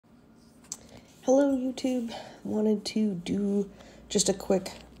Hello YouTube, wanted to do just a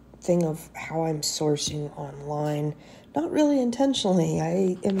quick thing of how I'm sourcing online. Not really intentionally,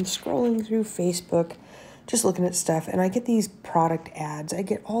 I am scrolling through Facebook, just looking at stuff, and I get these product ads. I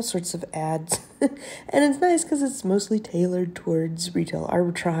get all sorts of ads, and it's nice because it's mostly tailored towards retail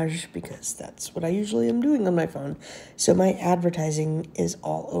arbitrage because that's what I usually am doing on my phone. So my advertising is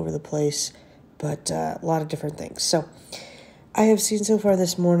all over the place, but a lot of different things. So I have seen so far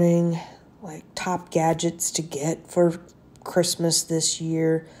this morning like top gadgets to get for Christmas this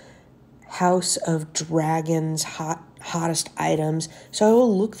year, House of Dragons, hottest items. So I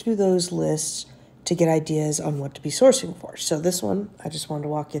will look through those lists to get ideas on what to be sourcing for. So this one, I just wanted to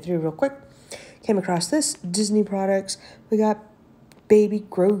walk you through real quick. Came across this, Disney products. We got baby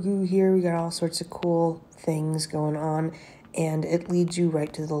Grogu here. We got all sorts of cool things going on, and it leads you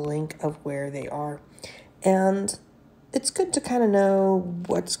right to the link of where they are. And it's good to kind of know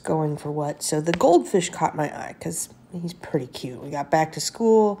what's going for what. So the goldfish caught my eye because he's pretty cute. We got back to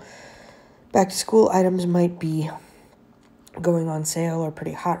school. Back to school items might be going on sale or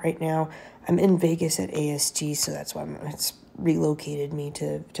pretty hot right now. I'm in Vegas at AST, so that's why it's relocated me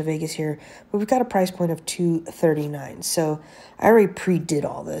to Vegas here. But we've got a price point of $239. So I already pre-did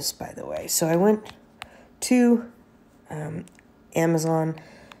all this, by the way. So I went to Amazon,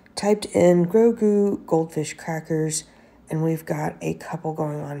 typed in Grogu goldfish crackers, and we've got a couple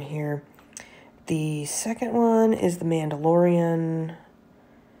going on here. The second one is the Mandalorian,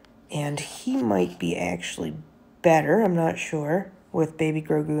 and he might be actually better, I'm not sure, with baby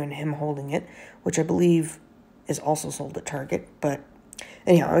Grogu and him holding it, which I believe is also sold at Target. But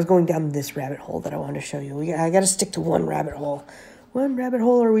anyhow, I was going down this rabbit hole that I wanted to show you. I got to stick to one rabbit hole,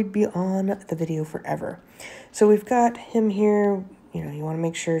 or we'd be on the video forever. So we've got him here. You know, you want to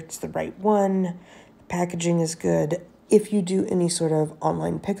make sure it's the right one. The packaging is good. If you do any sort of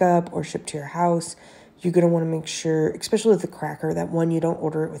online pickup or ship to your house, you're going to want to make sure, especially with the cracker, that one, you don't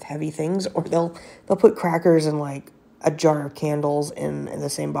order it with heavy things, or they'll put crackers in like a jar of candles in the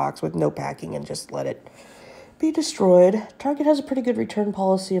same box with no packing and just let it be destroyed. Target has a pretty good return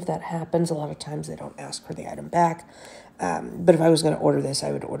policy if that happens. A lot of times they don't ask for the item back. But if I was going to order this,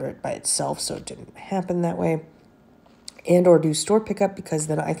 I would order it by itself so it didn't happen that way. And or do store pickup, because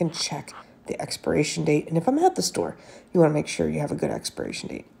then I can check the expiration date. And if I'm at the store, you want to make sure you have a good expiration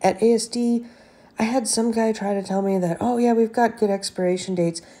date. At ASD, I had some guy try to tell me that, oh yeah, we've got good expiration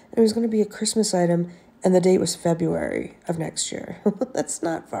dates, and it was going to be a Christmas item, and the date was February of next year. That's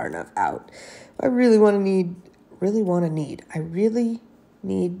not far enough out. I really need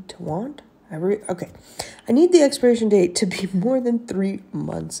the expiration date to be more than 3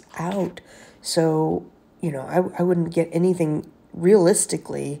 months out. So, you know, I wouldn't get anything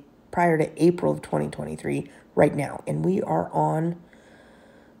realistically prior to April of 2023 right now. And we are on,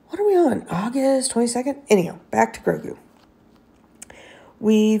 what are we on? August 22nd? Anyhow, back to Grogu.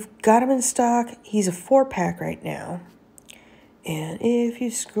 We've got him in stock. He's a 4-pack right now. And if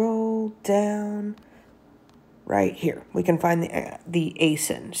you scroll down right here, we can find the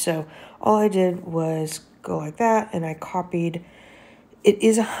ASIN. So all I did was go like that, and I copied. It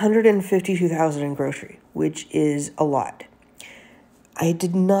is $152,000 in grocery, which is a lot. I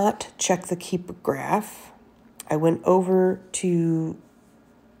did not check the Keep Graph. I went over to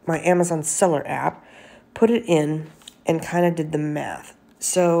my Amazon seller app, put it in, and kind of did the math.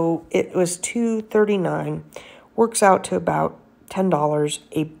 So it was $239, works out to about $10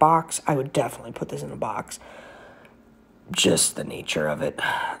 a box. I would definitely put this in a box. Just the nature of it.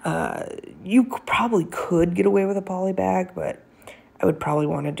 You probably could get away with a poly bag, but I would probably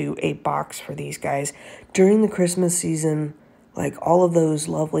want to do a box for these guys. During the Christmas season, like all of those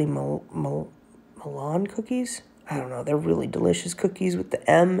lovely Milan cookies, I don't know, they're really delicious cookies with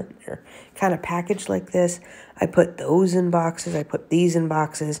the M. They're kind of packaged like this. I put those in boxes. I put these in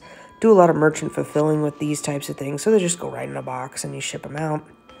boxes. Do a lot of merchant fulfilling with these types of things. So they just go right in a box and you ship them out.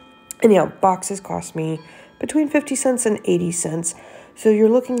 Anyhow, boxes cost me between 50 cents and 80 cents. So you're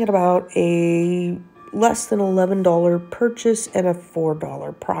looking at about a less than $11 purchase and a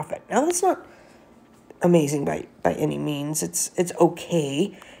 $4 profit. Now that's not amazing by any means. It's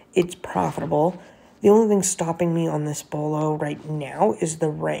okay. It's profitable. The only thing stopping me on this BOLO right now is the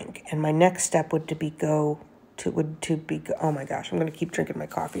rank. And my next step would be oh my gosh, I'm going to keep drinking my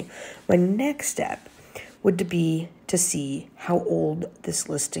coffee. My next step would be to see how old this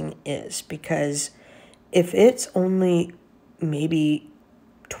listing is, because if it's only maybe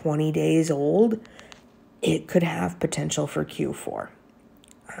 20 days old, it could have potential for Q4.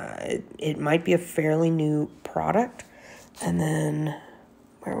 It might be a fairly new product. And then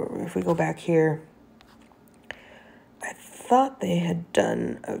if we go back here, I thought they had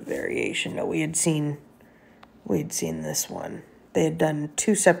done a variation. No, we'd seen this one. They had done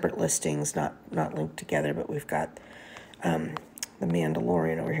 2 separate listings, not linked together, but we've got the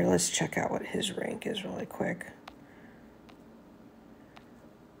Mandalorian over here. Let's check out what his rank is really quick.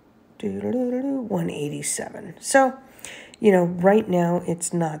 187. So, you know, right now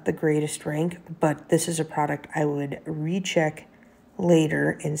it's not the greatest rank, but this is a product I would recheck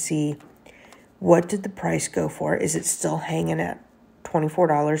later and see what did the price go for. Is it still hanging at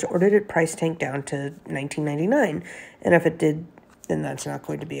 $24, or did it price tank down to $19.99? And if it did, then that's not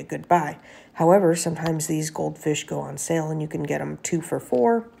going to be a good buy. However, sometimes these goldfish go on sale and you can get them 2 for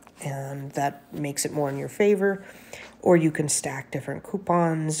 $4, and that makes it more in your favor. Or you can stack different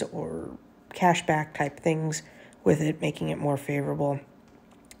coupons or cashback type things with it, making it more favorable.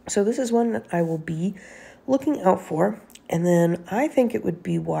 So this is one that I will be looking out for. And then I think it would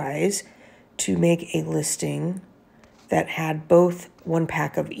be wise to make a listing that had both 1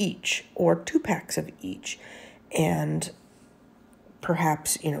 pack of each or 2 packs of each, and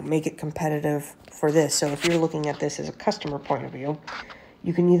perhaps, you know, make it competitive for this. So if you're looking at this as a customer point of view,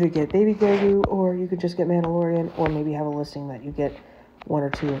 you can either get Baby Grogu, or you could just get Mandalorian, or maybe have a listing that you get 1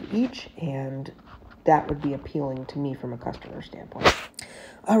 or 2 of each, and that would be appealing to me from a customer standpoint.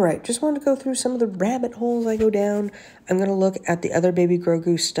 All right, just wanted to go through some of the rabbit holes I go down. I'm going to look at the other Baby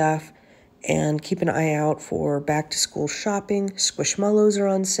Grogu stuff and keep an eye out for back-to-school shopping. Squishmallows are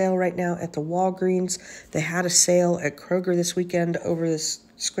on sale right now at the Walgreens. They had a sale at Kroger this weekend over this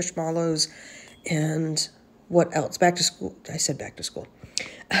Squishmallows. And what else? Back to school. I said back to school.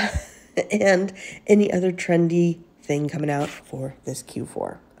 And any other trendy thing coming out for this Q4.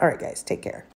 All right, guys, take care.